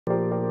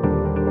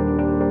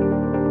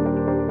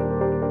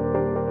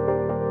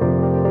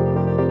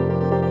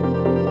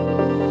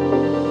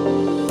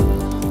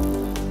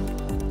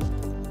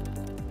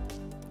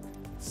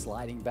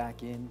Heading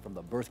back in from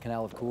the birth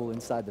canal of cool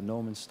inside the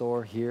Noman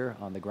store here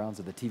on the grounds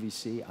of the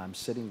TVC. I'm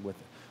sitting with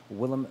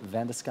Willem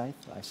van de Schyf.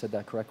 I said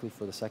that correctly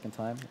for the second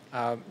time?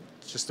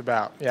 Just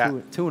about, yeah.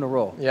 Two in a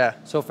row. Yeah.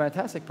 So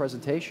fantastic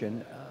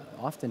presentation.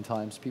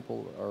 Oftentimes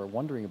people are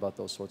wondering about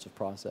those sorts of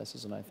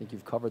processes, and I think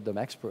you've covered them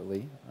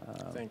expertly.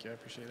 Thank you, I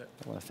appreciate it.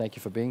 I want to thank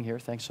you for being here.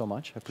 Thanks so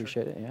much. I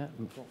appreciate it. Yeah.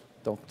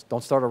 Cool.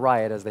 Don't start a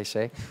riot, as they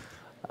say.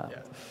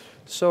 Yeah.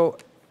 So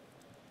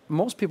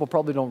most people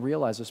probably don't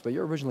realize this, but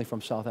you're originally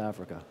from South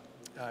Africa.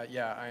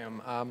 Yeah, I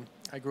am.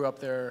 I grew up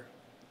there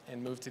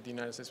and moved to the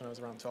United States when I was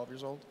around 12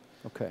 years old.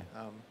 Okay.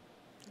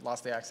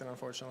 Lost the accent,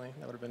 unfortunately.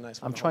 That would have been nice.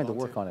 I'm trying to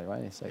work on it,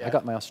 right? Like, yeah. I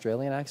got my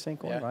Australian accent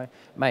going, Yeah. right?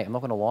 Mate, I'm not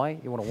going to lie.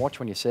 You want to watch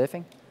when you're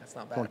surfing? That's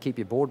not You bad. want to keep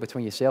you bored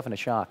between yourself and a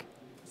shark.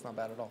 It's not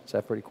bad at all. Is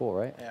that pretty cool,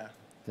 right? Yeah.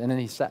 And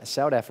then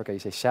South Africa, you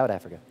say South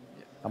Africa.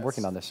 Yeah, I'm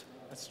working on this.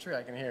 That's true,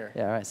 I can hear.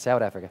 Yeah, all right,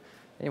 South Africa.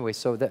 Anyway,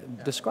 so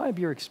describe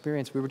your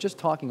experience. We were just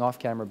talking off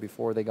camera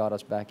before they got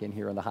us back in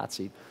here in the hot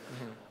seat.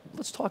 Mm-hmm.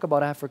 Let's talk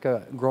about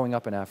Africa, growing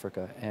up in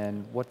Africa,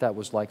 and what that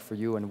was like for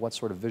you, and what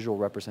sort of visual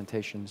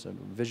representations and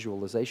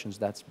visualizations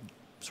that's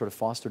sort of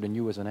fostered in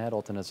you as an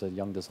adult and as a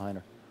young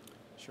designer.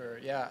 Sure,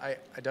 yeah,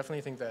 I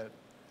definitely think that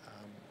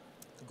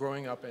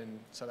growing up in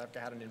South Africa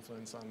had an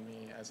influence on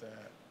me as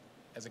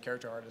a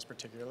character artist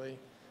particularly.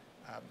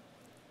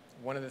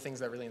 One of the things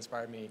that really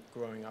inspired me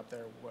growing up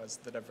there was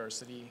the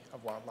diversity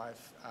of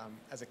wildlife.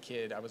 As a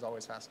kid, I was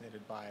always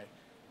fascinated by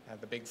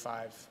the big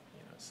five,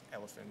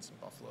 elephants and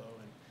buffalo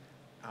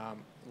and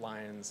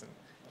lions.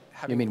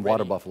 And you mean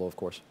water buffalo, of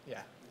course.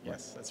 Yeah,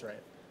 yes, that's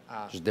right.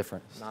 Just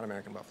different. Not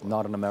American buffalo.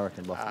 Not an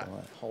American buffalo.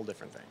 Right. Whole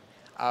different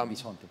thing.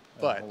 Beast hunting.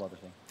 But, a whole other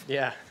thing.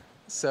 Yeah,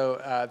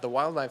 so the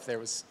wildlife there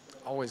was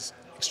always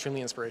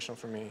extremely inspirational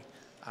for me.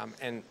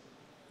 And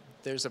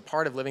there's a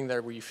part of living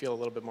there where you feel a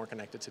little bit more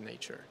connected to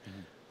nature.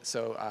 Mm-hmm.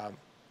 So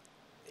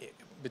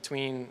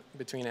between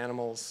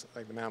animals,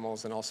 like the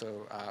mammals, and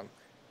also,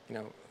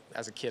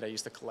 as a kid, I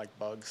used to collect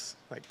bugs,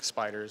 like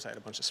spiders. I had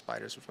a bunch of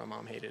spiders, which my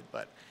mom hated.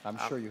 But I'm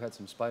sure you had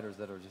some spiders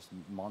that are just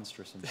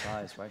monstrous in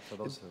size, right? For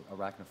those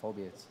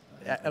arachnophobias,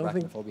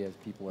 arachnophobia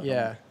people at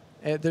yeah,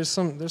 home. There's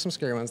some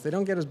scary ones. They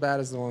don't get as bad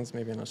as the ones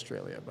maybe in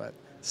Australia, but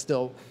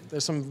still,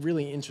 there's some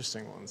really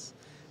interesting ones.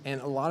 And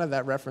a lot of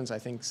that reference, I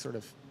think, sort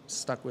of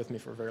stuck with me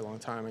for a very long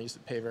time. I used to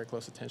pay very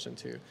close attention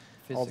to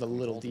all the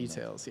little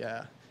details,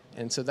 yeah.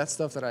 And so that's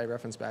stuff that I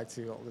reference back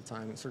to all the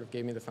time. It sort of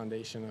gave me the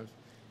foundation of,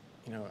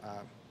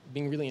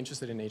 being really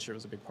interested in nature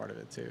was a big part of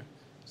it too.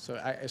 So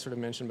I sort of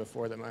mentioned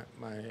before that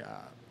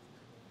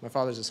my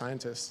father's a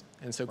scientist,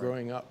 and so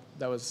growing up,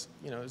 that was,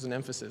 it was an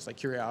emphasis. Like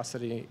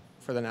curiosity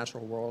for the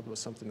natural world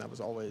was something that was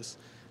always,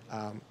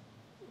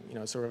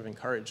 sort of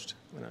encouraged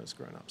when I was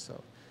growing up.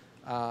 So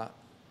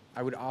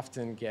I would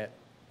often get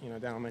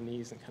down on my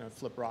knees and kind of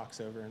flip rocks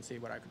over and see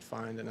what I could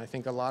find. And I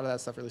think a lot of that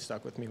stuff really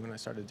stuck with me when I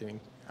started doing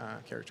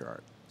character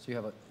art.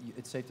 So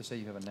it's safe to say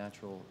you have a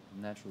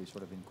naturally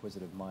sort of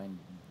inquisitive mind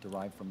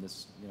derived from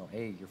this,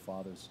 your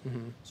father's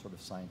sort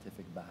of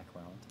scientific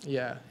background.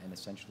 Yeah. And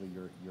essentially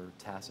your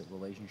tacit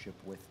relationship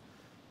with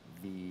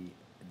the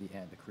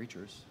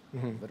creatures,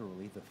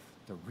 literally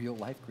the real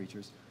life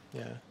creatures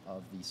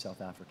of the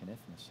South African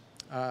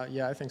ethnos.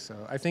 Yeah, I think so.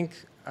 I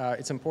think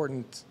it's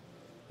important.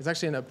 It's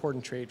actually an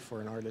important trait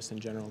for an artist in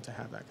general to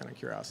have that kind of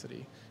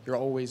curiosity. You're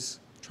always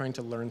trying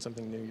to learn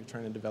something new. You're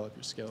trying to develop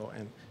your skill.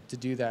 And to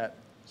do that,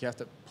 you have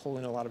to pull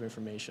in a lot of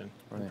information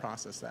and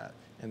process that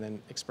and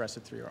then express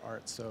it through your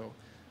art. So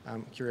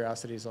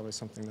curiosity is always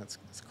something that's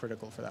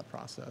critical for that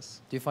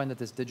process. Do you find that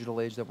this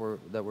digital age that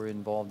we're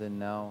involved in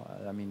now,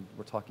 I mean,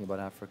 we're talking about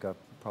Africa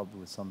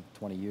probably some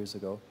 20 years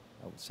ago.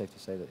 It's safe to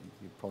say that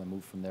you probably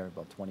moved from there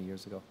about 20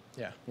 years ago.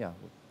 Yeah. Yeah,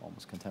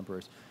 almost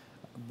contemporaries.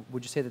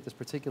 Would you say that this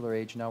particular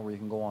age now where you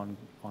can go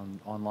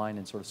online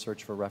and sort of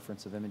search for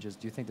reference of images,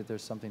 do you think that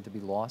there's something to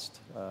be lost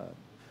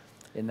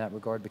in that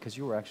regard? Because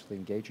you were actually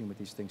engaging with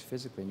these things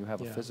physically, and you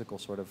have a physical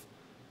sort of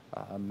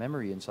a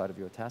memory inside of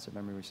you, a tacit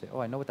memory where you say,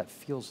 oh, I know what that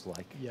feels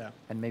like. Yeah.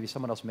 And maybe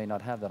someone else may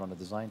not have that on a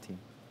design team.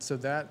 So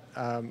that's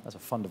a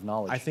fund of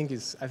knowledge. I think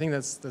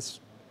that's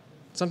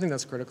something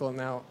that's critical.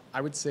 Now, I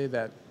would say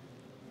that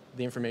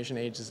the information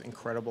age is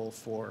incredible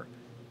for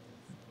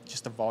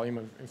just the volume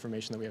of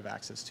information that we have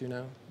access to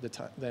now.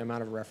 The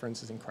amount of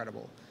reference is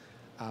incredible.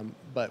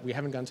 But we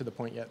haven't gotten to the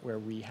point yet where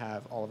we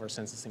have all of our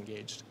senses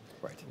engaged.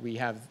 Right. We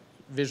have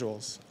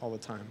visuals all the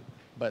time.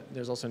 But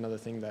there's also another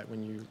thing that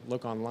when you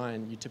look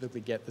online, you typically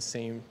get the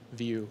same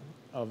view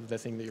of the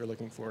thing that you're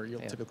looking for.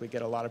 You'll typically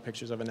get a lot of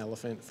pictures of an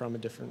elephant from a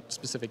different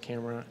specific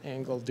camera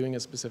angle doing a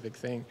specific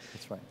thing.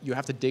 That's right. You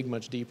have to dig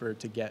much deeper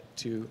to get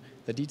to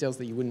the details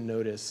that you wouldn't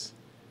notice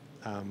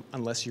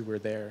unless you were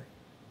there.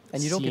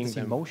 And you don't get to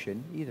see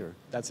motion either.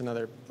 That's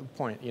another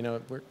point.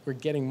 We're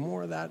getting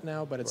more of that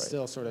now, but it's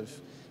still sort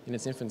of in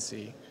its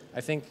infancy.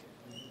 I think,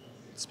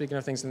 speaking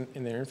of things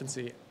in their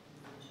infancy,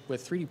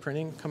 with 3D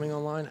printing coming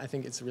online, I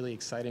think it's really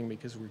exciting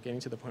because we're getting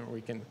to the point where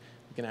we can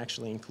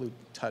actually include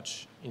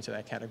touch into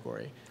that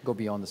category. Go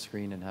beyond the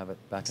screen and have it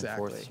back and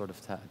forth, sort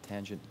of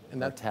tangent and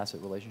that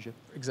tacit relationship.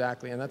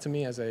 Exactly, and that to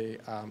me as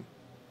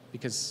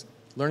because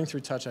learning through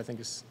touch, I think,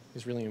 is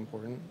really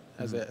important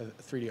as a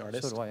 3D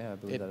artist. So do I, yeah, I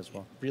believe that as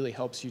well. It really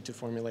helps you to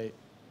formulate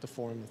the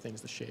form, the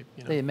things, the shape.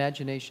 You know? The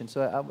imagination.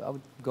 So I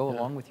would go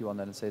along with you on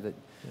that and say that,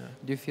 Yeah.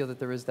 do you feel that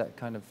there is that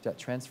kind of that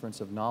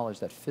transference of knowledge,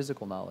 that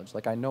physical knowledge?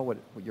 Like I know what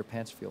your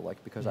pants feel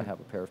like because I have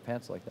a pair of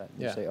pants like that.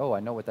 You Yeah. say, oh, I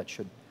know what that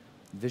should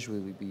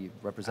visually be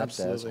represented as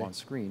Absolutely. on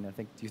screen.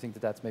 Do you think that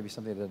that's maybe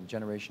something that a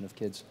generation of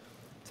kids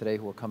today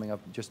who are coming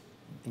up just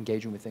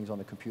engaging with things on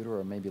the computer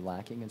are maybe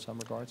lacking in some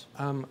regards?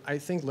 I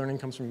think learning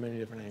comes from many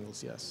different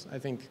angles, yes. I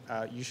think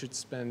you should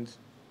spend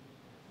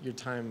your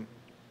time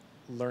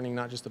learning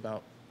not just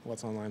about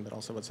what's online, but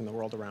also what's in the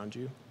world around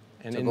you.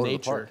 And So in go to the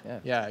nature,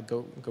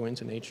 park, go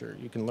into nature.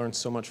 You can learn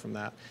so much from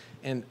that.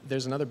 And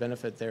there's another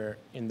benefit there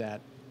in that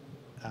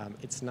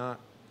it's not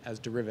as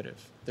derivative.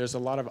 There's a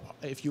lot of,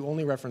 if you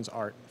only reference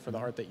art for the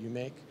art that you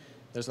make,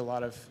 there's a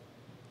lot of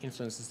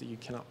influences that you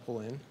cannot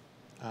pull in.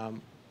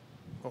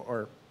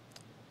 Or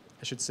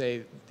I should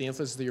say, the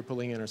influences that you're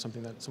pulling in are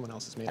something that someone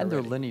else has made And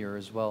already. they're linear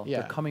as well. Yeah.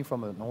 They're coming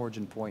from an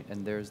origin point,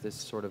 and there's this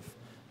sort of,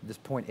 this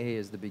point A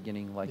is the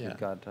beginning, like Yeah. you've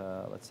got,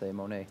 let's say,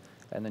 Monet,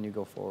 and then you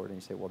go forward and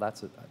you say, well,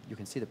 you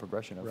can see the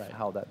progression of Right.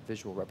 how that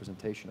visual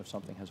representation of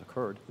something has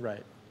occurred,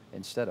 Right.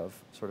 instead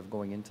of sort of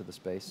going into the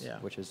space, Yeah.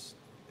 which is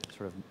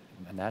sort of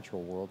a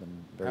natural world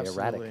and very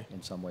Absolutely. erratic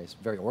in some ways.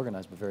 Very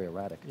organized, but very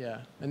erratic.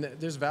 Yeah, and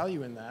there's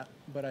value in that,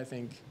 but I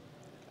think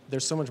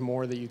there's so much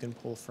more that you can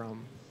pull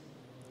from.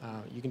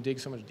 You can dig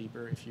so much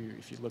deeper if you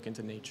look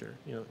into nature.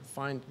 You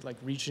know,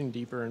 reaching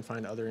deeper and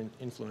find other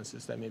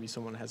influences that maybe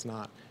someone has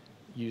not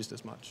used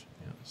as much.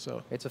 You know,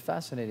 so It's a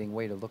fascinating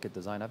way to look at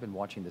design. I've been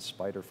watching this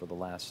spider for the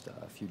last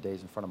few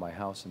days in front of my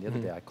house, and the other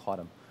day I caught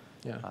him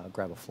yeah,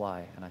 grab a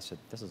fly, and I said,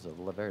 this is a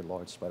very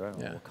large spider. I don't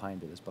know Yeah. what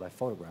kind it is, but I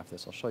photographed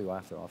this. I'll show you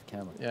after off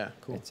camera. yeah,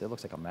 cool. It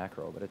looks like a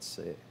macro, but it's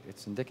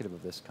indicative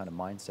of this kind of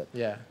mindset.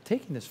 Yeah,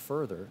 Taking this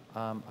further,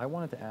 I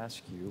wanted to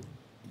ask you,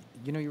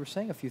 you know, you were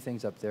saying a few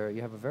things up there.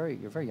 You're a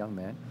very young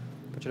man,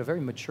 but you have a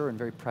very mature and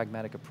very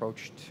pragmatic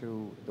approach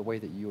to the way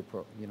that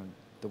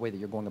the way that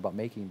you're going about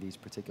making these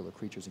particular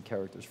creatures and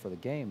characters for the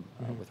game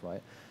with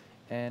Riot.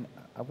 And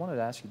I wanted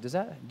to ask you,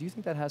 do you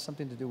think that has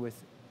something to do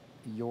with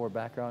your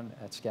background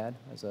at SCAD?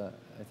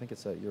 I think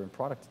you're in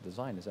product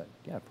design.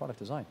 Product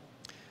design.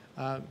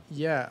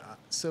 yeah.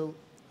 So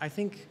I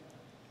think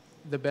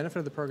the benefit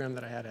of the program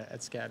that I had at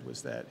SCAD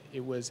was that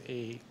it was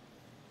a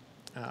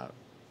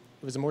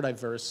more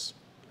diverse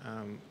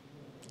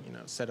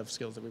set of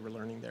skills that we were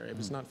learning there. It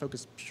was not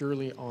focused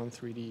purely on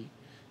 3D.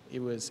 It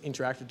was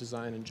interactive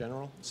design in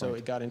general. So Right.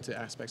 it got into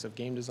aspects of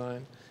game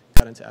design,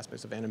 got into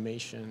aspects of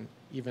animation,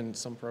 even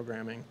some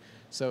programming.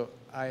 So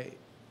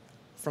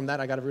from that,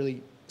 I got a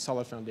really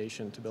solid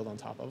foundation to build on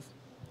top of.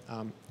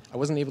 I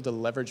wasn't able to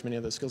leverage many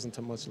of those skills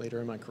until much later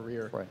in my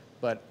career. Right.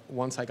 But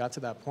once I got to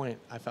that point,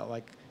 I felt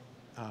like,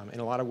 in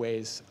a lot of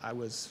ways, I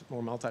was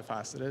more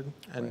multifaceted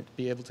and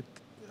Right.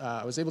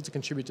 I was able to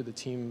contribute to the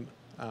team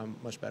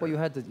much better. Well, you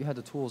had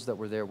the tools that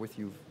were there with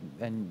you,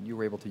 and you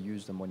were able to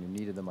use them when you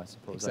needed them, I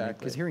suppose. Exactly.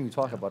 Because hearing you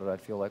talk Yeah. about it, I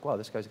feel like, wow,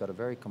 this guy's got a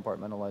very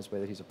compartmentalized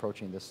way that he's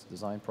approaching this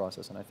design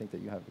process, and I think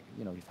that you've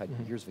had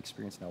years of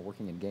experience now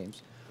working in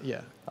games.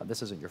 Yeah,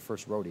 This isn't your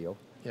first rodeo,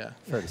 yeah,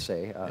 fair to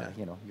say. Yeah.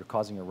 You're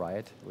causing a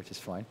riot, which is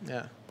fine.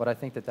 yeah. But I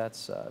think that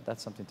that's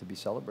something to be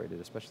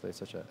celebrated, especially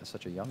as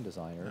such a young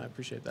designer. I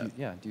appreciate that.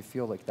 Do you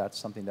feel like that's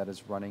something that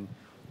is running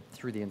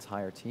through the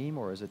entire team,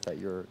 or is it that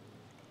you're?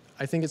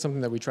 I think it's something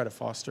that we try to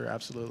foster,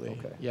 absolutely.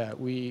 Okay. Yeah,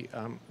 we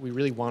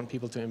really want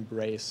people to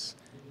embrace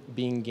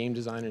being game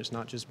designers,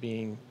 not just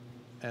being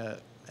a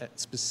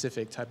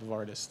specific type of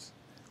artist,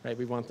 right?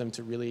 We want them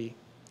to really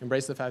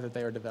embrace the fact that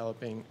they are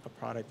developing a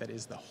product that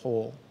is the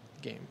whole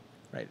game,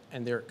 right?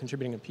 And they're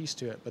contributing a piece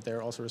to it, but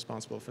they're also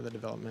responsible for the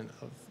development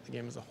of the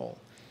game as a whole.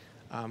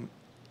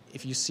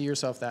 If you see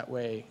yourself that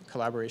way,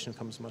 collaboration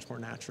comes much more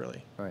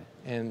naturally. Right.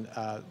 And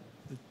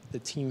the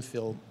team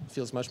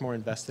feels much more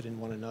invested in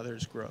one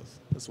another's growth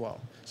as well.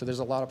 So there's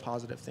a lot of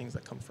positive things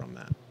that come from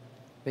that.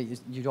 But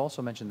you'd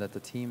also mentioned that the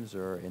teams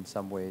are in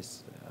some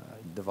ways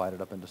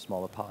divided up into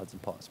smaller pods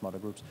and smaller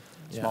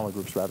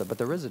groups, rather. But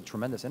there is a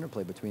tremendous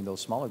interplay between those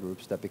smaller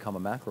groups that become a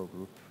macro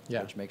group,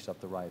 Yeah. which makes up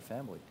the Riot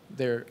family.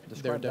 There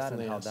Describe that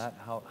definitely and is.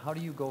 how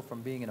do you go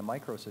from being in a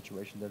micro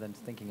situation to then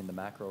thinking in the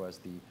macro as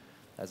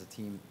a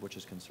team which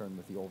is concerned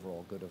with the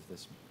overall good of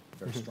this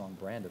very strong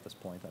brand at this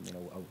point? I mean,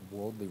 a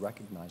worldly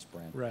recognized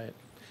brand. Right.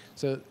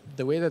 So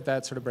the way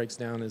that sort of breaks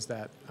down is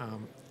that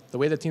the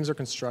way that teams are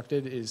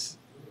constructed is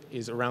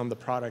around the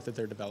product that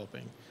they're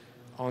developing.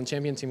 On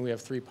Champion Team, we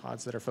have 3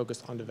 pods that are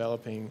focused on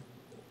developing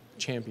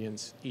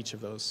champions, each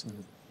of those.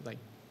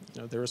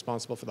 They're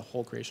responsible for the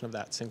whole creation of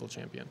that single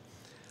champion.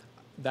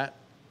 That,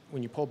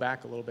 when you pull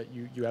back a little bit,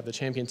 you have the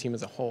Champion Team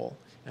as a whole,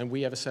 and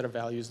we have a set of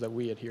values that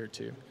we adhere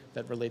to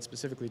that relate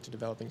specifically to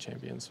developing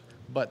champions.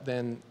 But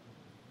then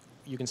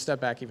you can step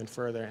back even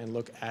further and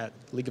look at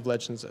League of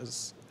Legends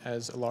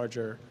as a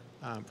larger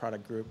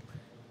product group.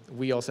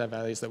 We also have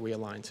values that we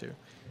align to.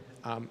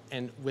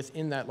 And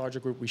within that larger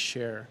group, we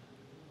share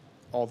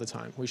all the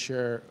time. We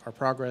share our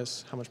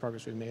progress, how much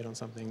progress we've made on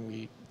something.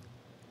 We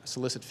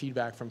solicit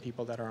feedback from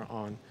people that are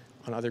on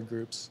on other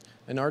groups.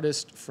 An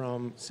artist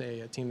from,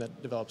 say, a team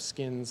that develops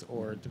skins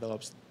or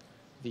develops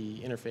the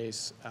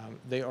interface,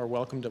 they are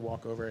welcome to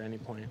walk over at any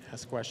point,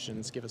 ask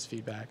questions, give us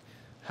feedback,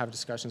 have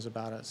discussions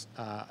about us,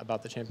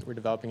 about the champion we're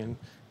developing, and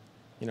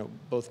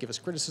both give us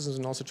criticisms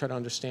and also try to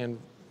understand,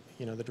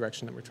 the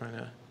direction that we're trying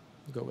to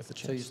go with the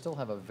champ. So you still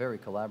have a very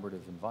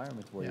collaborative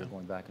environment where Yeah. you're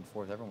going back and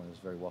forth. Everyone is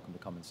very welcome to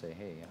come and say,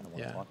 hey, I want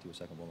Yeah. to talk to you a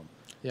second, Willem.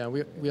 Yeah,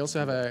 we also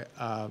have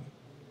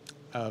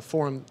a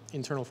forum,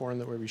 internal forum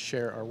where we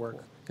share our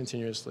work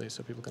continuously,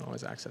 so people can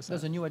always access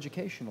There's that. a new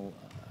educational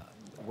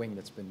wing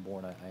that's been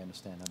born, I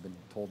understand. I've been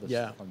told this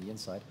Yeah. from the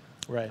inside.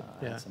 Right,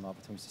 I yeah. had some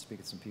opportunities to speak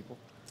with some people.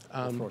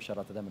 We'll throw a shout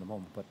out to them in a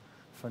moment. But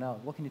for now,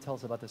 what can you tell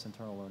us about this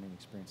internal learning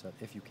experience,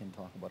 if you can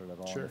talk about it at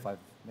all? Sure. If I've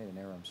made an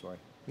error, I'm sorry.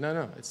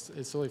 No, it's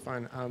totally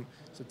fine.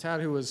 So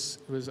Tad, who was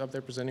up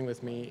there presenting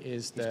with me,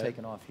 is He's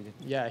taken off. He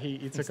didn't. Yeah, he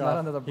took It's off. not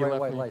under the He bright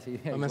left white me lights. He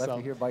by left myself.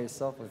 you here by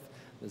yourself with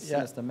the Yeah.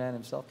 sinister man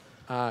himself.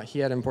 He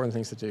had important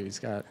things to do. He's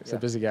Yeah. a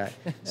busy guy.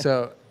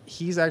 So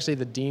he's actually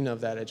the dean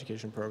of that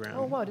education program.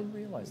 Oh, wow, I didn't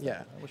realize that.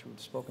 Yeah. I wish we would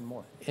have spoken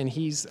more. And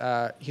he's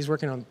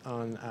working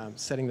on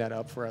setting that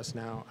up for us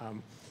now.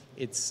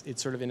 It's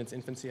sort of in its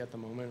infancy at the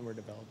moment. We're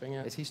developing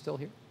it. Is he still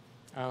here?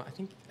 I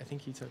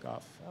think he took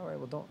off. All right,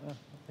 well, don't.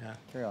 Yeah.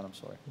 Carry on, I'm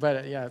sorry.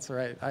 But yeah, it's all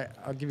right.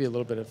 I'll give you a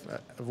little bit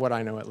of what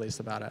I know at least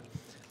about it.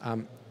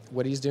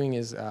 What he's doing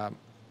is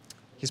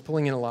he's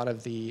pulling in a lot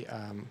of the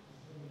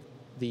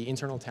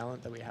internal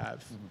talent that we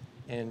have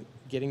and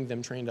getting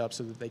them trained up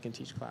so that they can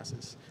teach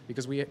classes.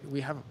 Because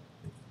we have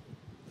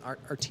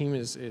our team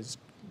is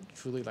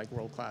truly like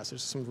world class.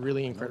 There's some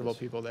really incredible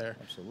people there.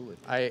 Absolutely.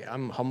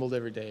 I'm humbled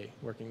every day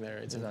working there.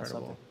 It's Isn't that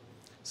incredible.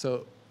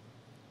 something? So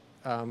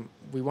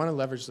we want to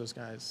leverage those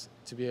guys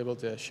to be able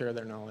to share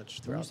their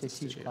knowledge When you throughout say the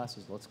teach studio.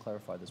 classes, let's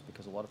clarify this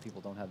because a lot of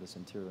people don't have this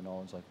interior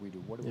knowledge like we do.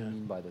 What do we Yeah.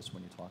 mean by this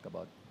when you talk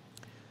about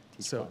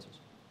teach So- classes?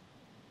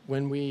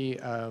 When we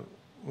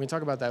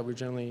talk about that, we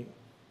generally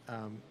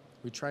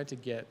we try to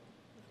get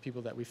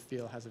people that we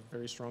feel has a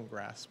very strong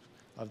grasp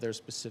of their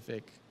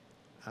specific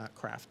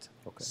craft.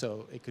 Okay.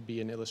 So it could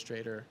be an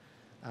illustrator,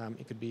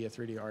 it could be a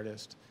 3D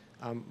artist,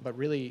 but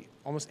really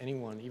almost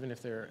anyone, even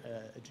if they're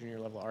a junior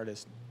level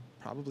artist,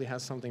 probably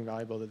has something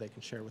valuable that they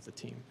can share with the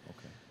team.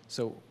 Okay.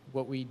 So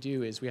what we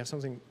do is we have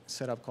something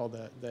set up called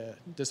the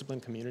discipline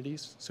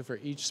communities. So for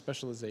each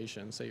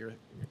specialization, say you're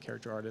a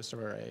character artist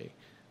or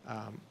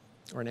an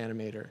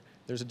animator,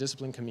 there's a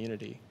discipline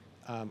community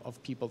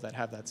of people that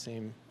have that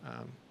same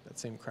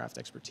craft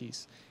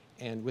expertise.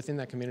 And within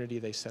that community,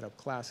 they set up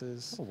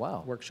classes, Oh,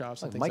 wow.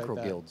 workshops, Like and things micro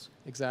like that. guilds.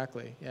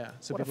 Exactly, yeah.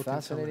 So What a people can come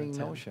and fascinating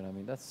attend. notion. I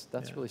mean, that's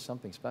Yeah. really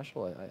something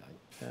special.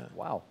 Yeah.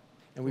 Wow.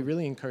 And we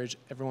really encourage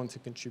everyone to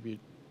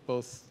contribute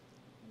both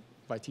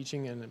by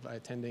teaching and by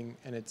attending,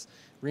 and it's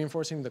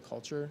reinforcing the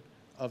culture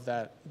of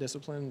that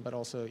discipline, but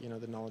also,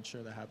 the knowledge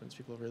share that happens.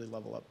 People really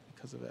level up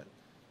because of it.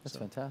 That's So-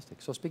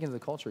 fantastic. So speaking of the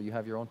culture, you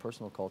have your own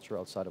personal culture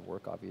outside of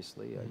work,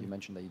 obviously. You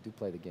mentioned that you do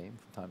play the game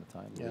from time to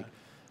time. Yeah. League.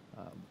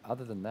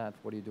 Other than that,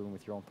 what are you doing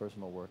with your own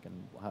personal work,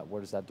 and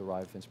where does that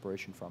derive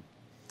inspiration from?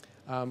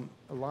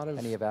 A lot of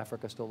Any of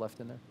Africa still left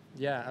in there?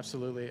 Yeah,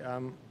 absolutely.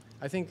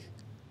 I think,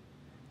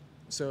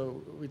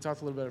 so we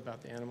talked a little bit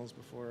about the animals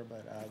before,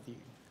 but the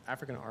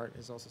African art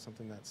is also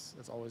something that's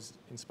always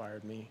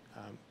inspired me,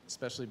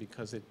 especially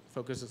because it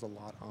focuses a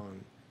lot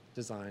on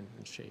design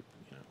and shape,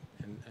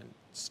 and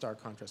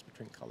stark contrast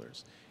between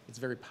colors. It's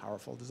very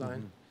powerful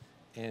design,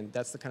 and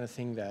that's the kind of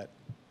thing that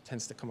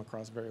tends to come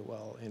across very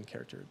well in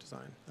character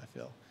design, I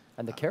feel.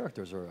 And the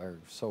characters are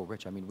so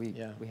rich. I mean,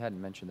 Yeah. we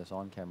hadn't mentioned this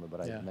on camera,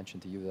 but I Yeah.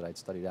 mentioned to you that I'd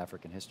studied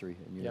African history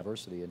in Yep.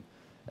 university, and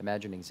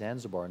imagining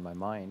Zanzibar in my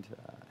mind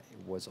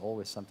was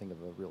always something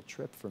of a real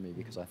trip for me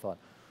because I thought,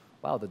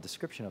 wow, the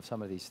description of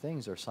some of these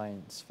things are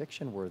science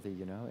fiction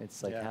worthy.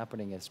 It's like Yeah.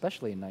 happening,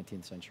 especially in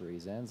 19th century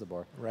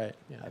Zanzibar. Right,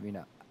 yeah. I mean,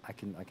 I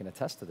can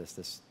attest to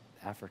this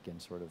African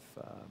sort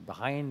of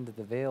behind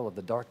the veil of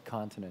the dark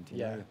continent. You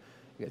Yeah. know?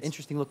 You got It's-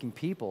 interesting looking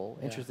people,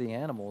 Yeah. interesting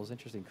animals,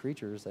 interesting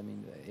creatures. I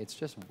mean, it's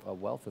just a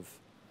wealth of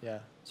Yeah,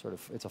 sort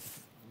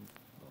of,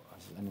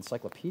 an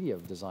encyclopedia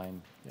of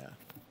design yeah.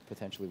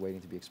 potentially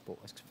waiting to be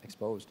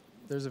exposed.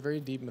 There's a very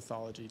deep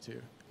mythology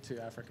to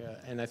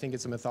Africa, and I think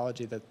it's a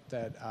mythology that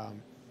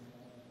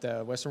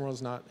the Western world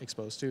is not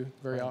exposed to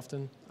very Right.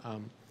 often.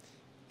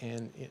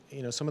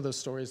 And some of those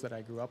stories that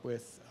I grew up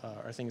with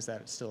are things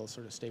that still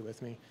sort of stay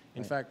with me.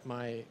 In Right. fact,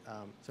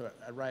 so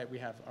at Riot we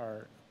have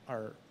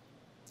our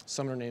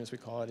summoner names, we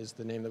call it, is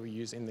the name that we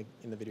use in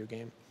the video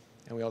game,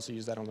 and we also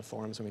use that on the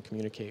forums when we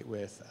communicate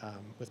with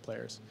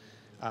players.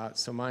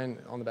 So mine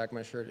on the back of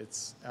my shirt,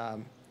 it's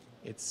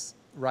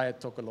Riot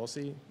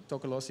Tokolosi.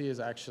 Tokolosi is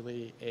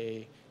actually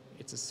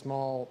it's a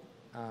small,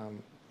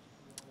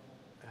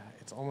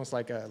 it's almost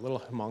like a little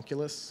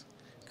homunculus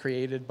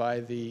created by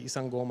the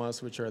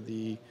Isangomas, which are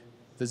the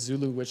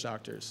Zulu witch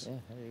doctors. Yeah,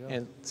 there you go.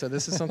 And so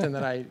this is something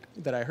that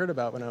I heard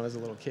about when I was a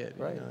little kid.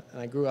 Right. And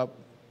I grew up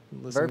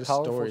listening Very to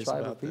powerful stories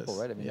tribe about of people,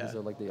 this. right? I mean, Yeah. these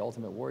are like the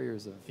ultimate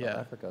warriors of Yeah.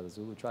 Africa, the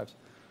Zulu tribes.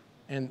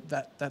 And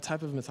that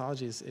type of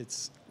mythology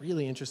it's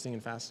really interesting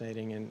and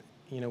fascinating. And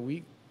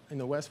we in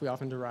the West we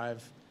often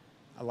derive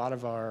a lot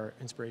of our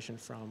inspiration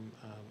from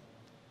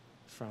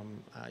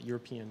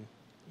European,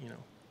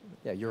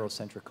 Yeah,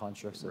 Eurocentric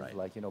constructs of Right.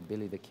 like,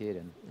 Billy the Kid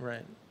and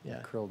right,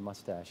 yeah. curled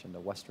mustache and the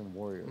Western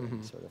warrior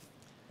and sort of.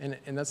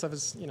 And that stuff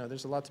is,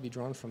 there's a lot to be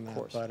drawn from that.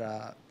 course.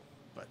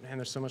 But man,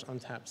 there's so much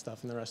untapped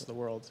stuff in the rest of the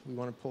world. We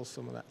want to pull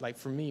some of that. Like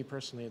for me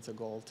personally, it's a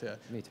goal to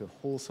Me too.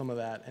 pull some of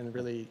that and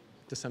really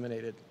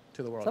disseminate it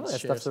to the world. Some of and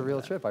that share stuff's a some of real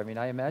that. trip. I mean,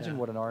 I imagine Yeah.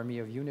 what an army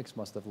of eunuchs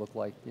must have looked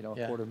like, Yeah.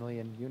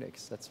 250,000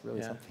 eunuchs. That's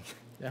really Yeah. something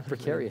Yeah,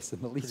 precarious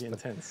in the least. Pretty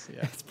but intense, yeah.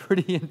 It's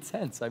pretty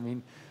intense. I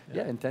mean,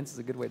 yeah, Yeah. intense is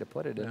a good way to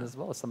put it. And Yeah. as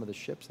well as some of the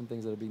ships and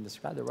things that are being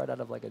described, they're right out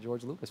of like a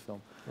George Lucas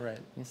film. Right.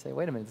 You say,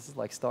 wait a minute, this is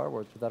like Star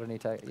Wars without any,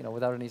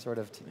 without any sort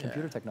of Yeah.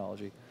 computer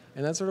technology.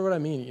 And that's sort of what I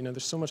mean.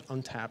 There's so much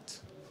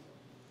untapped,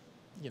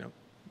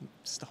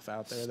 stuff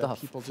out there that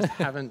Stuff. people just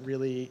haven't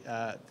really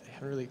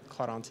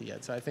caught on to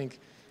yet. So I think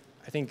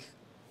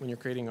when you're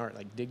creating art,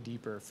 like dig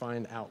deeper,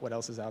 find out what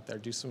else is out there,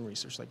 do some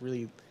research, like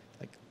really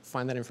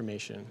find that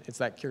information. It's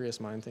that curious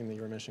mind thing that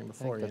you were mentioning I think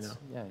before, that's-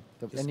 Yeah,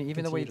 Just and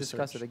even the way you continue to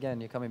discuss it, search.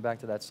 again, you're coming back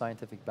to that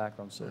scientific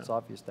background, so Yeah. it's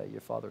obvious that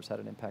your father's had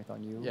an impact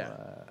on you, Yeah.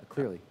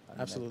 clearly. I mean,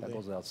 that Absolutely.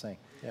 goes without saying.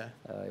 Yeah.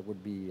 It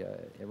would be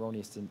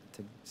erroneous to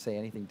say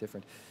anything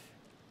different.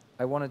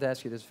 I wanted to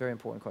ask you this very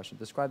important question.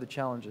 Describe the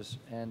challenges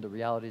and the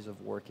realities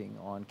of working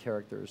on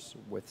characters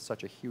with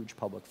such a huge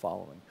public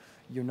following.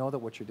 You know that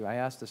what you're doing. I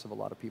ask this of a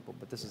lot of people,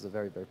 but this is a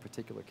very, very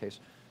particular case.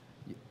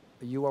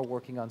 You are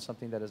working on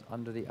something that is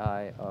under the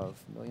eye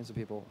of millions of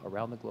people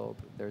around the globe.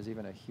 There's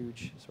even a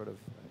huge sort of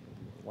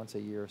once a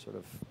year sort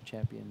of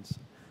Champions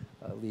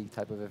League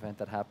type of event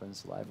that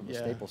happens live from the Yeah.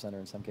 Staples Center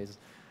in some cases.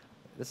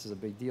 This is a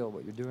big deal.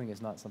 What you're doing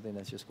is not something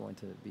that's just going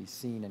to be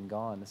seen and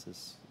gone. This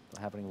is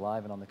happening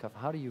live and on the cuff.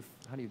 How do you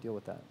deal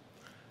with that?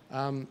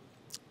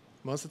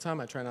 Most of the time,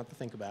 I try not to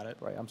think about it.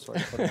 Right, I'm sorry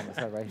to put you on the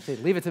spot, right? Hey,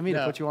 leave it to me to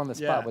No, put you on the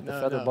spot yeah, with the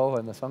no, feather no. boa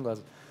and the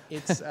sunglasses.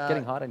 It's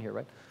Getting hot in here,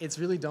 right? It's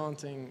really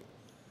daunting.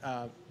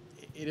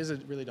 It is a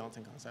really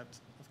daunting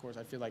concept. Of course,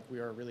 I feel like we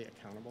are really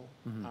accountable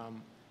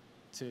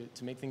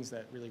to make things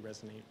that really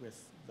resonate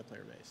with the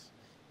player base.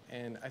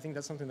 And I think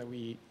that's something that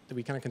we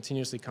kind of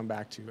continuously come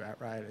back to at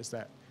Riot, is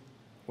that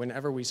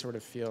whenever we sort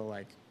of feel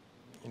like,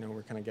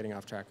 we're kind of getting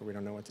off track or we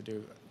don't know what to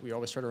do, we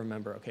always try to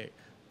remember, okay,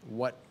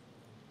 what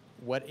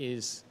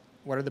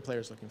are the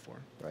players looking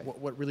for? Right.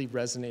 What really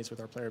resonates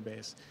with our player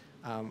base?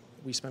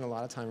 We spend a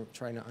lot of time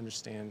trying to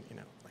understand,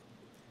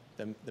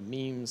 the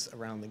memes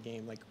around the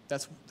game. Like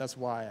that's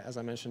why, as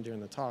I mentioned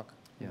during the talk,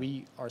 Yeah.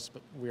 we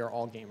are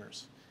all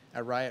gamers.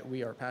 At Riot,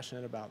 we are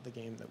passionate about the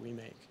game that we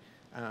make.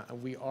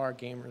 And we are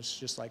gamers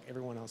just like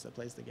everyone else that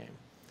plays the game.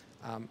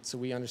 So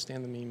we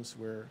understand the memes.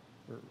 We're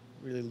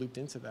really looped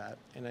into that,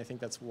 and I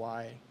think that's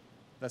why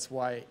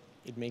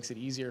it makes it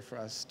easier for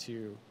us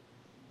to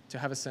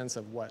have a sense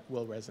of what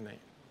will resonate.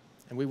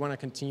 And we want to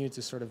continue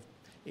to sort of,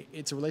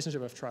 it's a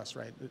relationship of trust,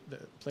 right? The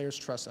players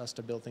trust us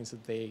to build things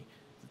that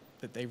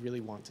they really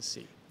want to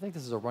see. I think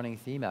this is a running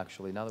theme,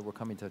 actually. Now that we're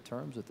coming to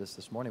terms with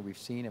this morning, we've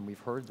seen and we've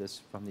heard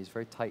this from these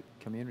very tight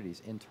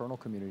communities, internal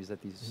communities,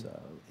 that these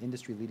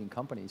industry-leading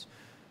companies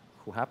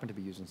who happen to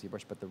be using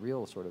ZBrush, but the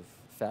real sort of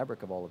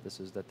fabric of all of this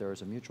is that there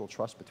is a mutual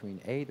trust between,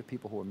 the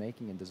people who are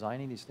making and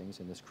designing these things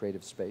in this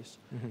creative space,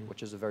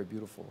 which is a very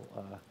beautiful,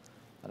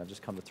 and I've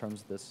just come to terms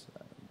with this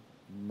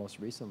most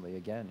recently,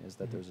 again, is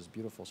that there's this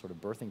beautiful sort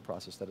of birthing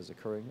process that is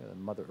occurring.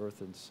 Mother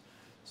Earth is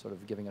sort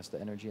of giving us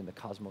the energy, and the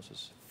cosmos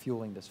is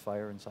fueling this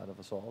fire inside of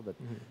us all that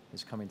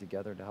is coming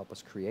together to help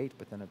us create.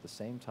 But then at the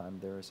same time,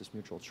 there is this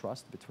mutual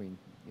trust between,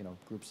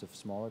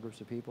 smaller groups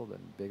of people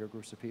and bigger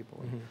groups of people,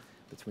 and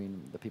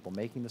between the people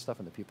making the stuff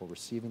and the people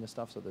receiving the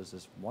stuff. So there's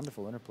this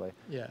wonderful interplay.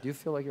 Yeah. Do you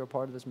feel like you're a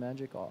part of this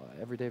magic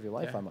every day of your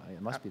life? Yeah.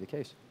 It must be the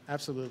case.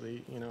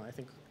 Absolutely.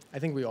 I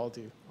think we all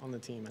do on the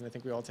team, and I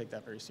think we all take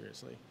that very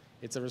seriously.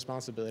 It's a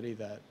responsibility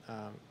that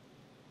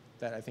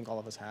I think all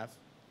of us have.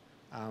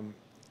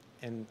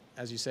 And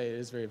as you say, it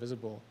is very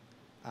visible.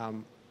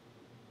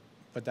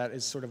 But that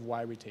is sort of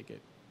why we take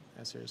it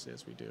as seriously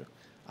as we do.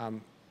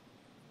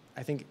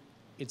 I think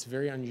it's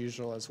very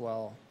unusual as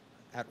well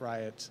at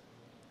Riot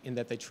in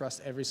that they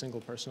trust every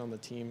single person on the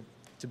team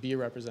to be a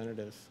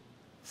representative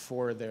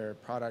for their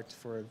product,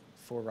 for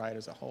Riot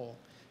as a whole.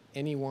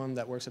 Anyone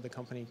that works at the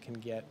company can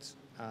get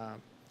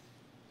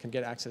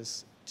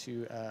access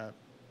to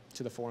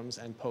the forums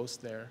and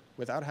post there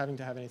without having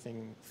to have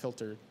anything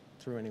filtered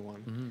through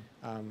anyone.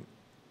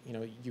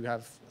 You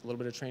have a little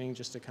bit of training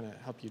just to kind of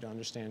help you to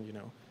understand,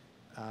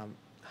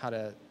 how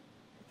to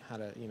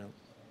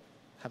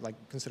have like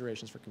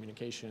considerations for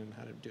communication,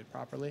 how to do it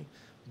properly.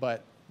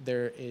 But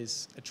there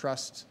is a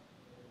trust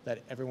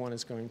that everyone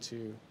is going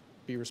to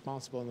be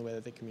responsible in the way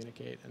that they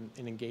communicate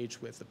and engage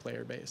with the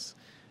player base.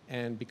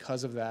 And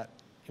because of that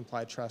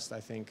implied trust, I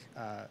think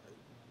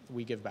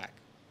we give back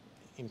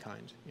in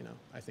kind.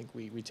 I think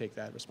we take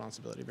that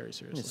responsibility very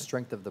seriously. The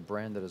strength of the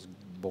brand that is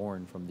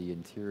born from the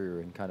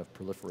interior and kind of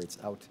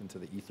proliferates out into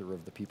the ether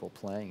of the people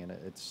playing, and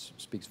it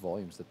speaks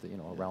volumes that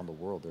around the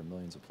world there are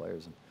millions of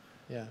players,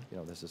 and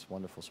there's this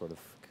wonderful sort of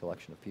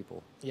collection of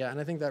people. Yeah, and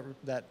I think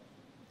that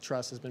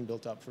trust has been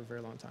built up for a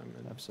very long time.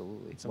 And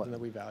Absolutely. it's something that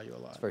we value a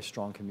lot. It's a very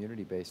strong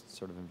community-based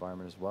sort of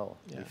environment as well.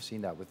 Yeah. We've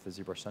seen that with the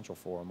ZBrush Central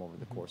Forum over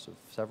the course of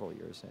several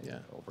years,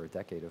 and over a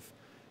decade of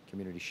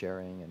community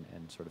sharing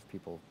and sort of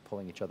people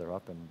pulling each other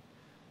up and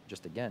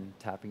just, again,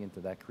 tapping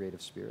into that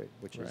creative spirit,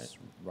 which is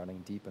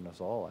running deep in us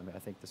all. I mean, I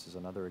think this is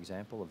another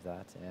example of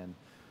that, and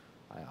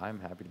I'm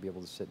happy to be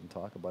able to sit and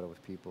talk about it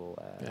with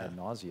people ad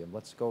nauseum.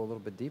 Let's go a little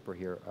bit deeper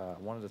here.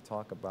 I wanted to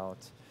talk about,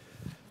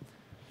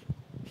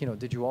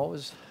 did you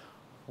always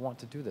want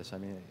to do this? I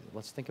mean,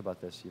 let's think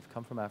about this. You've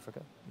come from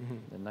Africa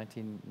in the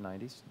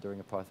 1990s during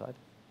apartheid,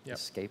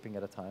 escaping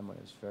at a time when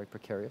it was very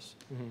precarious.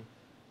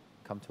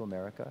 Come to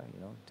America,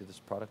 do this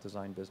product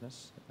design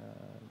business.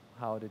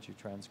 How did you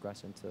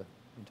transgress into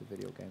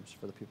video games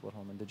for the people at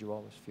home, and did you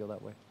always feel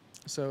that way?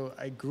 So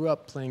I grew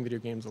up playing video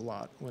games a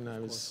lot when I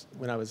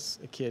was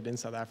a kid in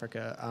South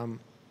Africa. What's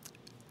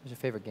your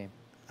favorite game?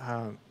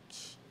 Oh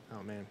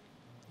man,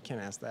 you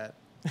can't ask that.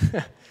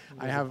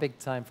 I have a big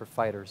time for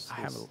fighters.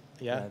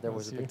 There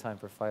was a you. big time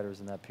for fighters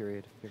in that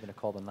period. If you're going to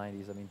call the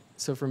 90s, I mean.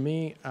 So for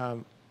me,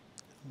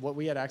 what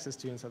we had access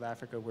to in South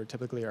Africa were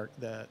typically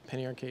the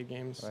penny arcade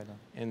games,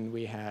 and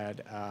we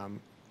had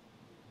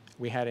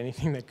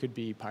anything that could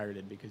be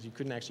pirated because you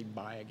couldn't actually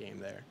buy a game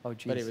there. Oh,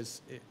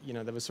 geez.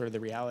 But that was sort of the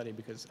reality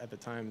because at the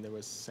time there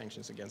was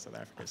sanctions against South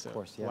Africa,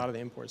 so a lot of the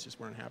imports just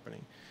weren't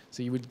happening.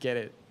 So you would get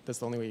it. That's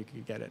the only way you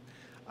could get it.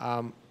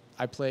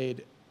 I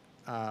played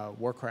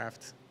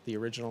Warcraft, the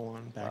original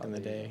one, back in the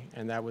day,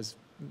 and that was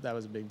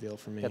a big deal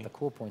for me. Got the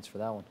cool points for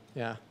that one.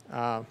 Yeah,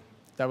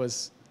 that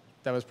was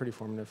pretty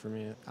formative for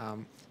me.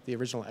 The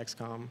original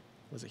XCOM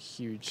was a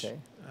huge,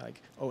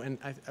 and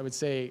I would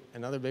say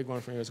another big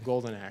one for me was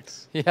Golden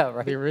Axe. Yeah,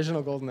 right. The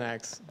original Golden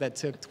Axe that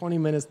took 20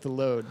 minutes to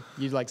load.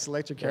 You'd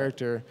select your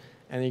character,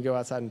 and then you go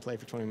outside and play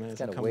for 20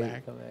 minutes and come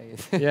back.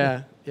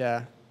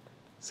 Yeah.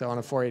 So on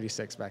a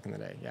 486 back in the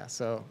day,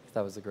 so.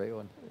 That was a great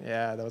one.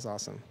 Yeah, that was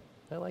awesome.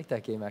 I like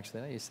that game, actually.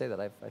 Now you say that,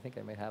 I think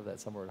I may have that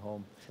somewhere at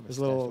home. There's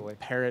little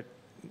parrot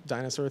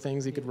dinosaur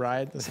things you could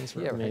ride. Those things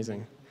were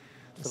amazing.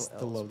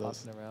 Still love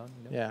those. Around,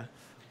 Yeah.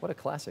 What a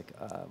classic.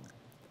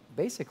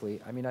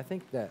 Basically, I mean, I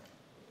think that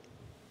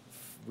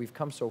we've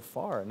come so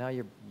far. Now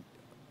you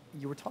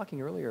were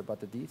talking earlier about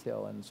the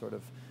detail and sort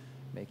of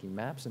making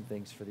maps and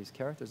things for these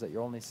characters that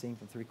you're only seeing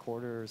from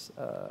 3/4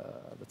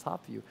 the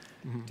top view.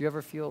 Do you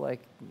ever feel like,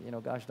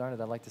 gosh darn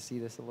it, I'd like to see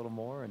this a little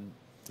more? And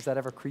does that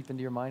ever creep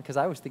into your mind? Because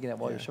I was thinking that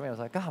while you're showing, I was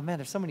like, oh man,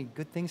 there's so many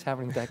good things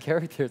happening with that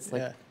character. It's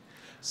like,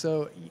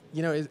 So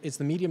it's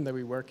the medium that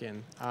we work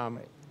in,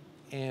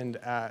 and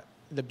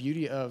the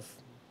beauty of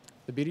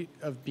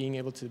being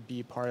able to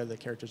be part of the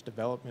character's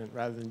development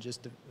rather than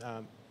just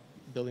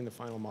building the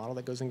final model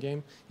that goes in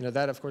game.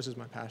 That of course is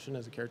my passion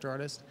as a character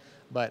artist,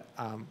 but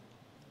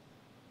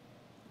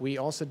we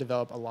also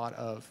develop a lot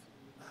of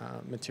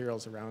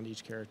materials around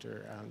each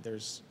character.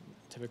 There's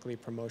typically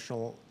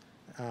promotional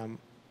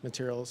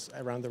materials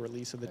around the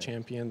release of the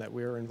champion that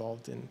we're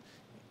involved in.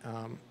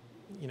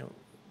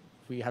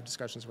 We have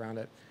discussions around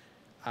it.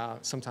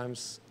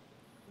 Sometimes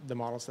the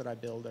models that I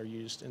build are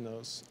used in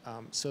those.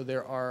 So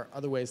there are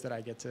other ways that I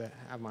get to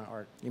have my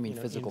art. You mean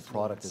physical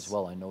product as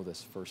well? I know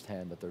this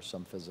firsthand, that there's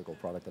some physical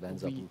product that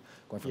ends up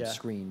going from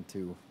screen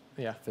to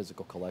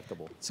physical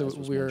collecable. So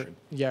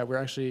we're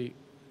actually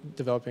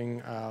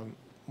developing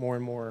more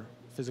and more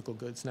physical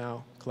goods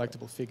now,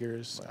 collectible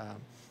figures.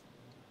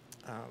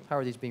 How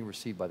are these being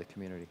received by the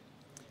community?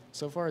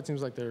 So far, it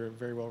seems like they're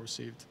very well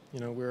received.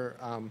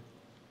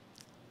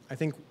 I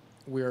think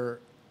we're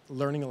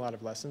learning a lot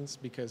of lessons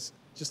because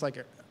just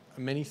like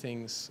many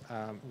things,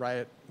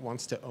 Riot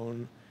wants to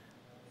own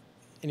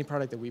any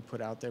product that we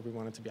put out there. We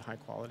want it to be high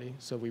quality,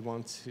 so we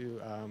want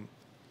to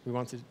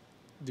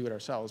do it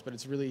ourselves. But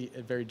it's really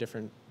a very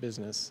different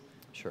business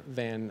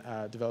than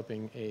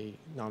developing a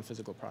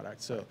non-physical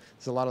product. So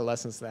there's a lot of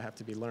lessons that have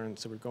to be learned.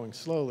 So we're going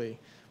slowly,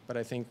 but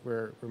I think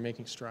we're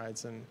making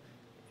strides, and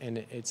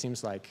it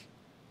seems like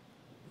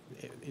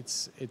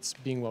it's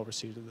being well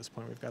received at this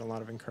point. We've got a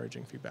lot of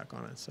encouraging feedback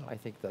on it. So I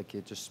think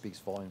it just speaks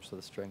volumes to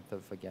the strength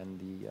of, again,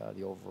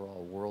 the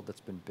overall world that's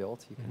been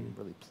built. You can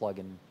really plug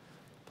and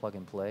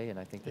play, and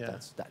I think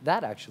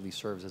that actually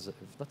serves as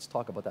let's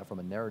talk about that from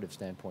a narrative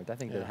standpoint. I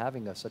think that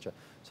having such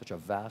a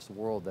vast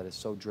world that is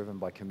so driven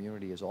by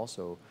community is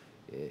also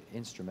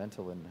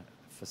instrumental in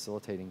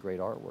facilitating great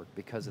artwork,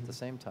 because at the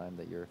same time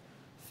that you're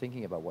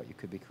thinking about what you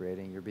could be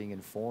creating, you're being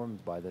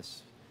informed by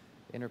this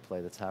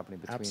interplay that's happening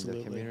between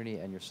the community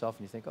and yourself,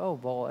 and you think, oh,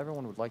 well,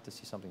 everyone would like to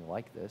see something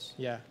like this.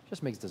 It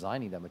just makes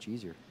designing that much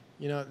easier.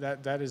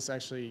 That is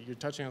actually, you're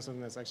touching on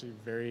something that's actually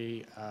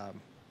very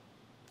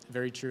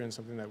very true, and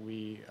something that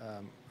we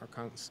are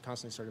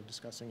constantly sort of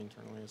discussing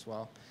internally as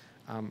well.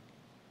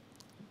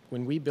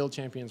 When we build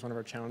champions, one of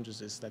our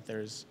challenges is that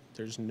there's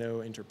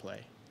no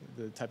interplay,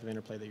 the type of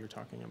interplay that you're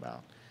talking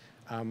about.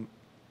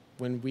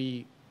 When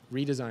we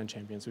redesign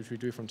champions, which we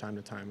do from time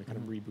to time, we kind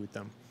of reboot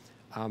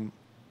them.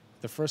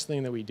 The first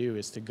thing that we do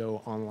is to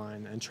go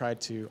online and try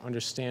to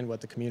understand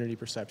what the community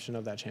perception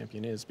of that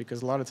champion is,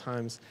 because a lot of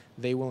times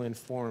they will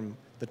inform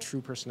the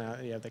true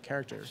personality of the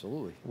character.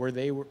 Absolutely. Where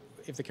they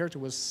if the character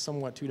was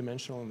somewhat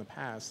two-dimensional in the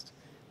past,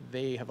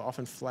 they have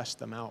often fleshed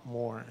them out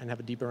more and have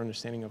a deeper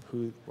understanding of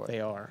who they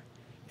are.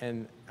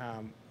 And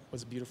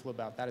what's beautiful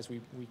about that is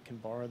we can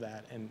borrow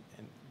that and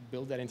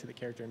build that into the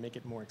character and make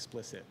it more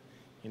explicit.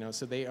 You know,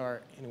 so they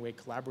are, in a way,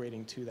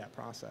 collaborating to that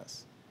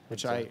process,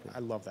 which I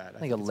love that. I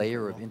think a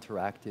layer of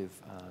interactive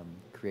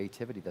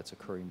creativity that's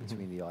occurring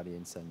between the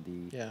audience and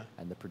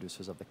the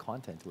producers of the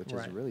content, which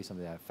is really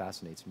something that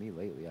fascinates me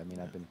lately. I mean,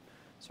 I've been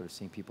sort of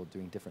seeing people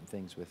doing different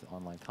things with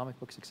online comic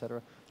books, et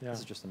cetera. This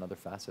is just another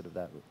facet of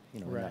that, you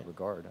know, in that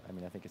regard. I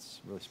mean, I think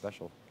it's really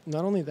special.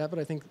 Not only that, but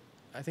I think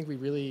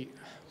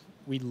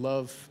we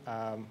love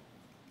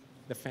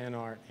the fan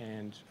art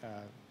and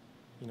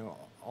you know,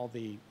 all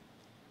the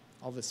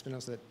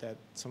spin-offs that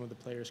some of the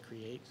players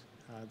create.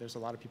 There's a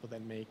lot of people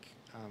that make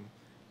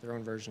their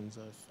own versions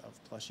of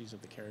plushies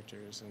of the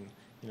characters and,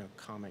 you know,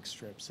 comic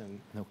strips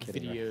and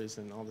videos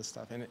and all this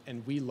stuff.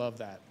 And we love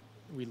that.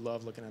 We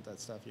love looking at that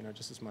stuff, you know,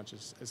 just as much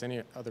as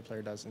any other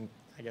player does. And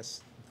I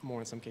guess more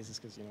in some cases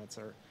because, you know, it's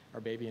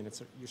our baby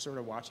and you're sort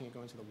of watching it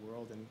go into the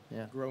world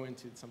and grow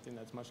into something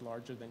that's much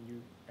larger than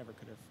you ever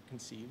could have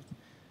conceived.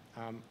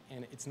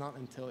 And it's not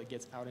until it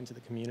gets out into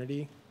the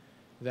community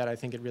that I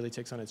think it really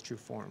takes on its true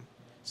form.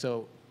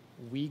 So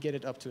we get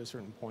it up to a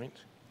certain point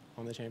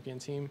on the champion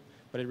team,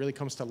 but it really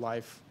comes to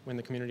life when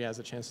the community has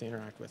a chance to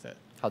interact with it.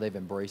 How they've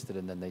embraced it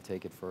and then they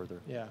take it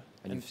further. Yeah.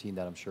 And you've seen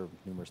that, I'm sure,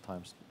 numerous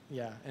times.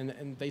 Yeah,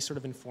 and they sort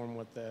of inform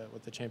what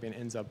the champion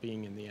ends up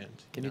being in the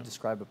end. Can you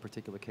describe a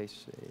particular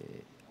case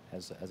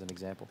as an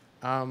example?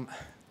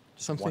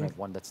 Something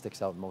one that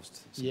sticks out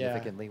most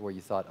significantly, where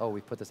you thought, oh,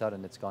 we put this out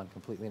and it's gone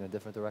completely in a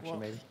different direction,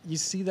 maybe? You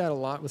see that a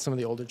lot with some of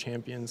the older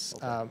champions.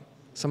 Okay.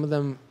 Some of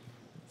them,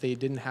 they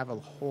didn't have a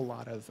whole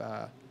lot of,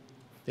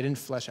 they didn't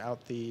flesh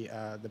out the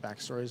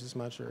backstories as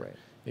much, or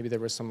maybe there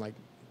was some, like,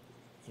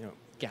 you know,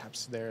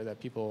 gaps there that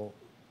people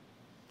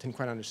didn't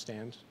quite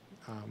understand.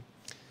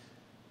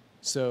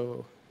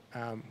 So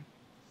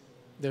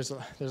there's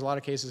a lot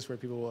of cases where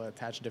people will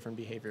attach different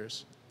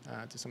behaviors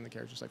to some of the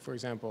characters. Like, for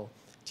example,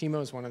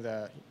 Teemo is one of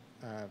the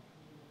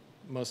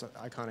most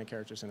iconic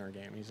characters in our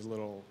game. He's a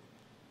little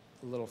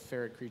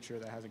ferret creature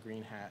that has a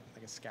green hat,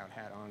 like a scout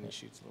hat on. And he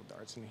shoots little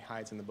darts and he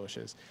hides in the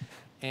bushes.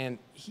 And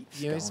he,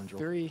 you know, he's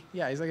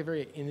like a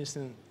very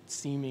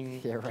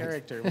innocent-seeming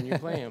character when you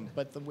play him.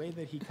 But the way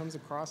that he comes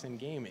across in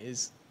game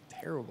is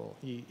terrible.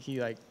 He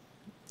like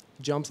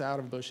jumps out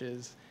of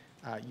bushes.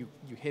 You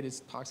hit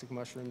his toxic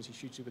mushrooms. He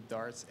shoots you with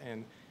darts,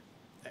 and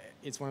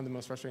it's one of the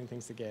most frustrating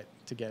things to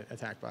get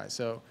attacked by.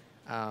 So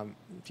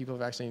people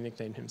have actually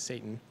nicknamed him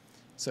Satan.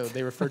 So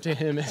they refer to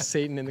him as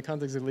Satan in the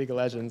context of League of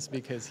Legends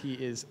because he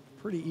is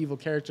a pretty evil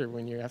character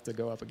when you have to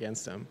go up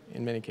against him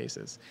in many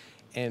cases.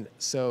 And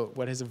so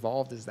what has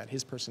evolved is that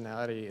his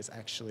personality is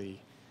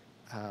actually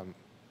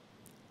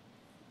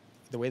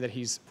the way that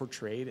he's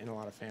portrayed in a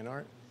lot of fan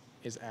art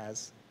is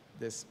as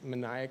this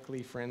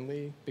maniacally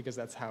friendly, because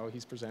that's how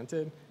he's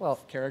presented,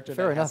 character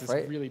that has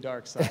this really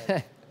dark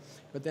side.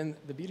 But then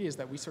the beauty is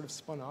that we sort of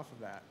spun off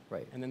of that.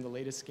 Right. And then the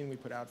latest skin we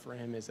put out for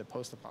him is a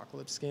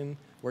post-apocalypse skin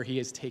where he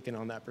has taken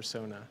on that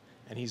persona.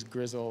 And he's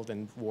grizzled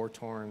and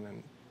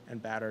war-torn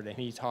and battered. And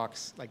he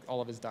talks, like, all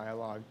of his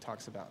dialogue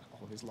talks about all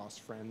of his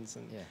lost friends.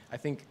 And I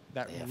think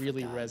that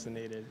really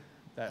resonated.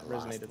 That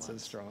resonated so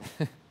strong.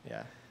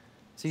 Yeah.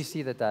 So you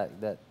see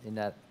that in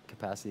that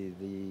capacity,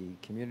 the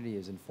community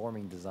is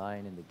informing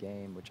design in the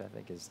game, which I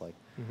think is like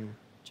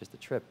just a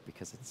trip,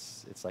 because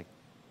it's like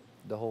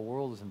the whole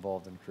world is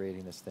involved in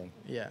creating this thing.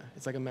 Yeah,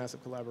 it's like a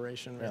massive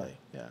collaboration, really.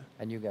 Yeah.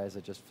 And you guys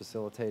are just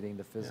facilitating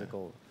the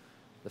physical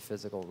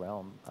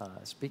realm.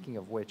 Speaking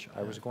of which,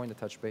 I was going to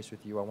touch base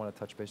with you. I want to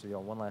touch base with you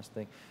on one last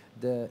thing.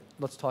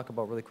 Let's talk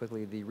about really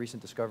quickly the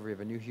recent discovery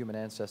of a new human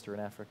ancestor in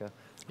Africa.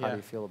 How do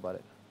you feel about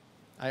it?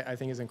 I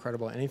think is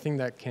incredible. Anything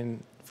that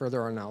can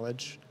further our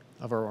knowledge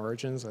of our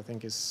origins, I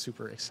think, is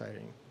super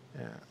exciting.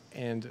 Yeah.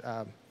 And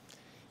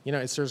you know,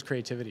 it serves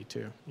creativity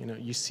too. You know,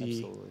 you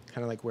see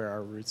kind of like where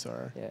our roots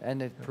are. Yeah,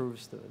 and it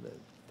proves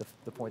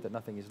the point that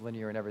nothing is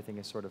linear and everything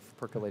is sort of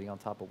percolating on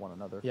top of one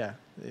another. Yeah,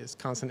 it's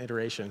constant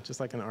iteration,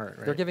 just like in art,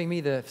 right? They're giving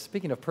me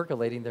speaking of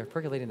percolating, they're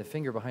percolating the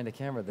finger behind the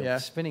camera, the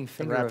spinning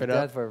finger of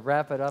death for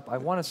wrap it up. I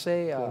want to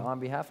say on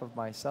behalf of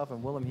myself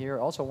and Willem here,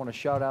 also want to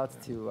shout out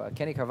to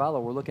Kenny Carvalho.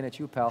 We're looking at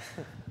you, pal.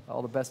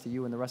 All the best to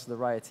you and the rest of the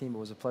Riot team. It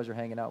was a pleasure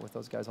hanging out with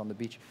those guys on the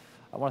beach.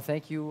 I want to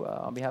thank you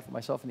on behalf of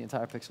myself and the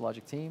entire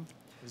Pixelogic team.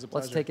 It was a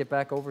pleasure. Let's take it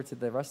back over to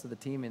the rest of the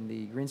team in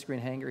the green screen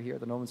hangar here at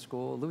the Nolan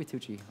School. Louis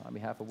Tucci, on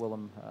behalf of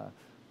Willem,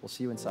 we'll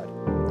see you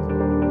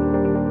inside.